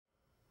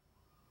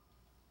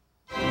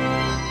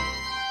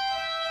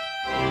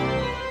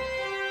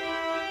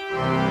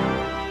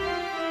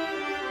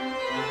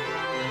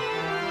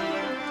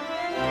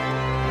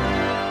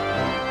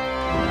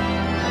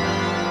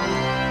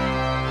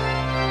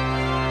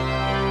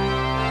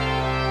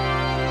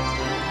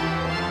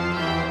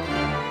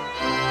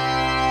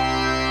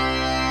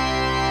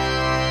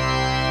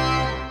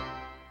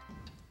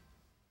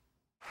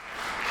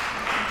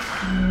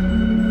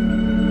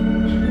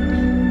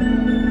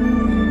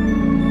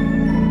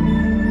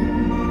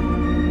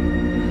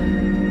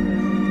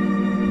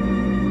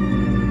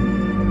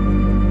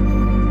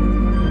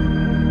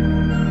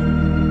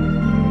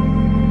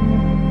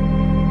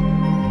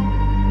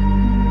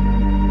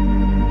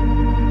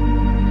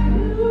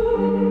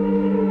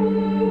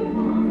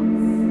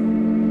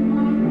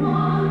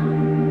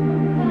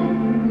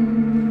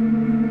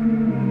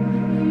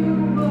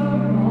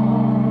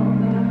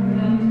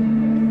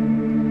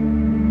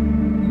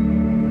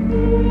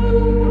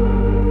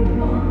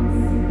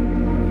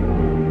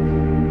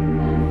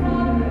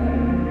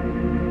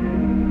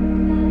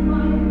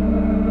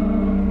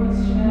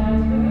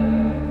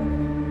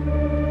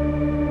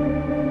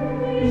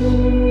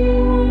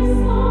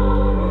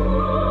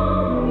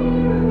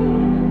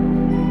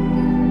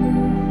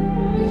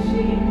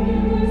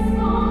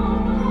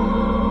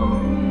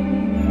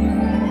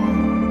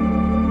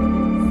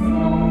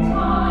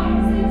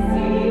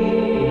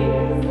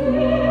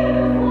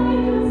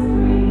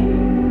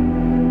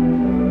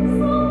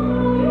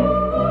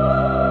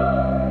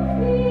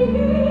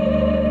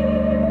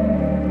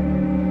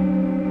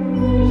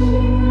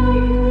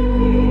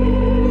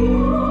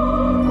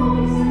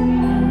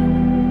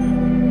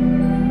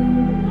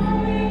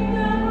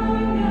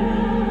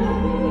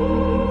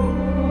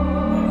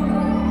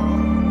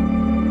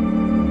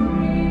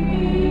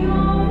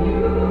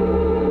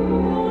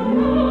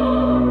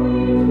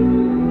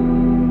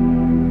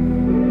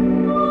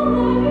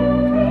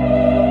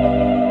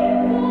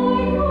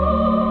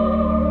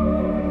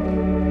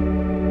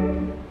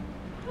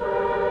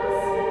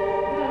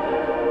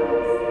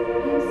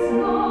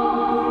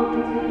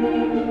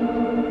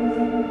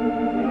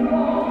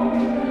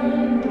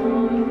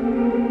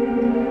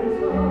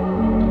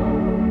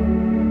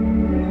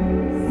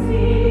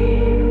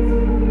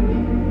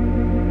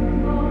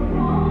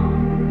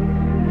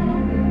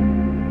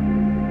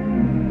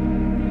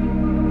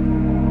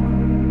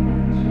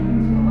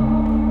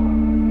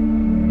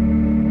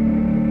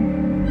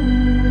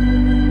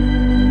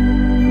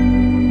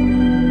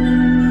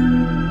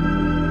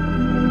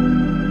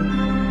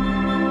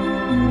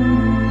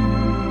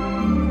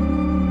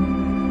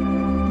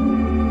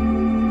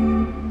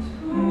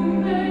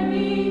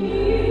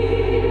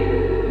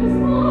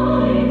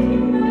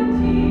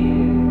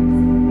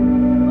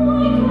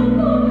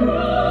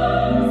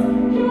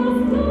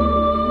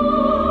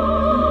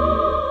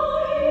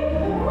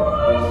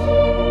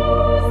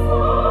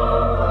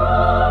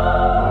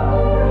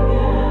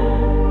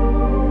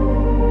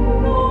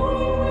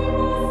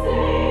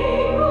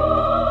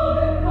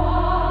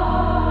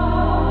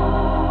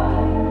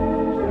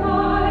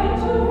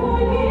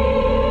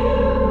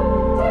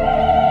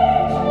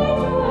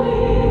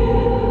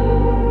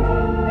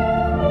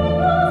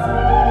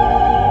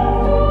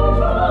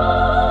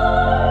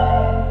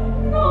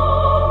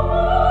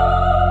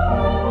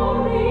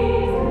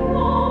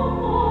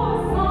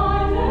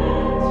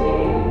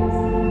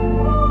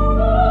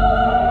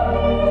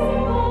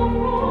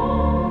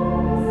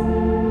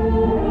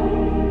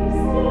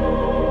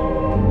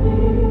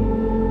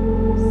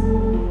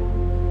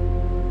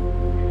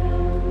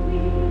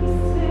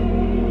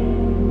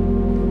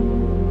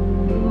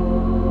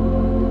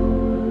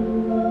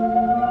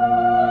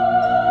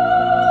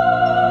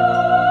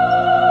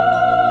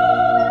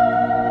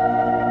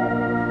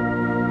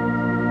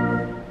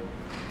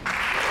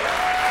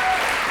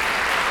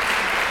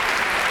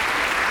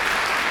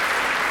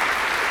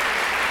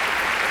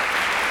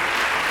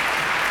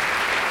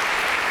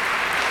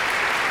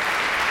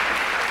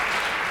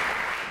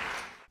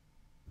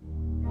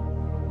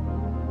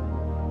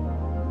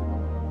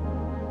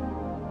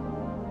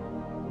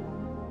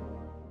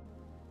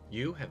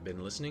You have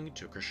been listening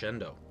to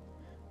Crescendo.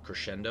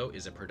 Crescendo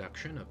is a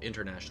production of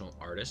international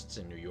artists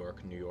in New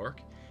York, New York,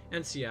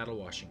 and Seattle,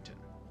 Washington.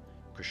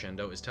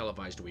 Crescendo is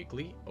televised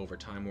weekly over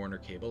Time Warner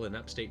Cable in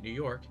upstate New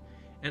York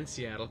and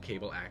Seattle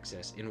Cable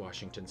Access in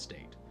Washington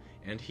State,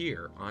 and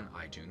here on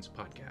iTunes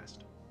Podcast.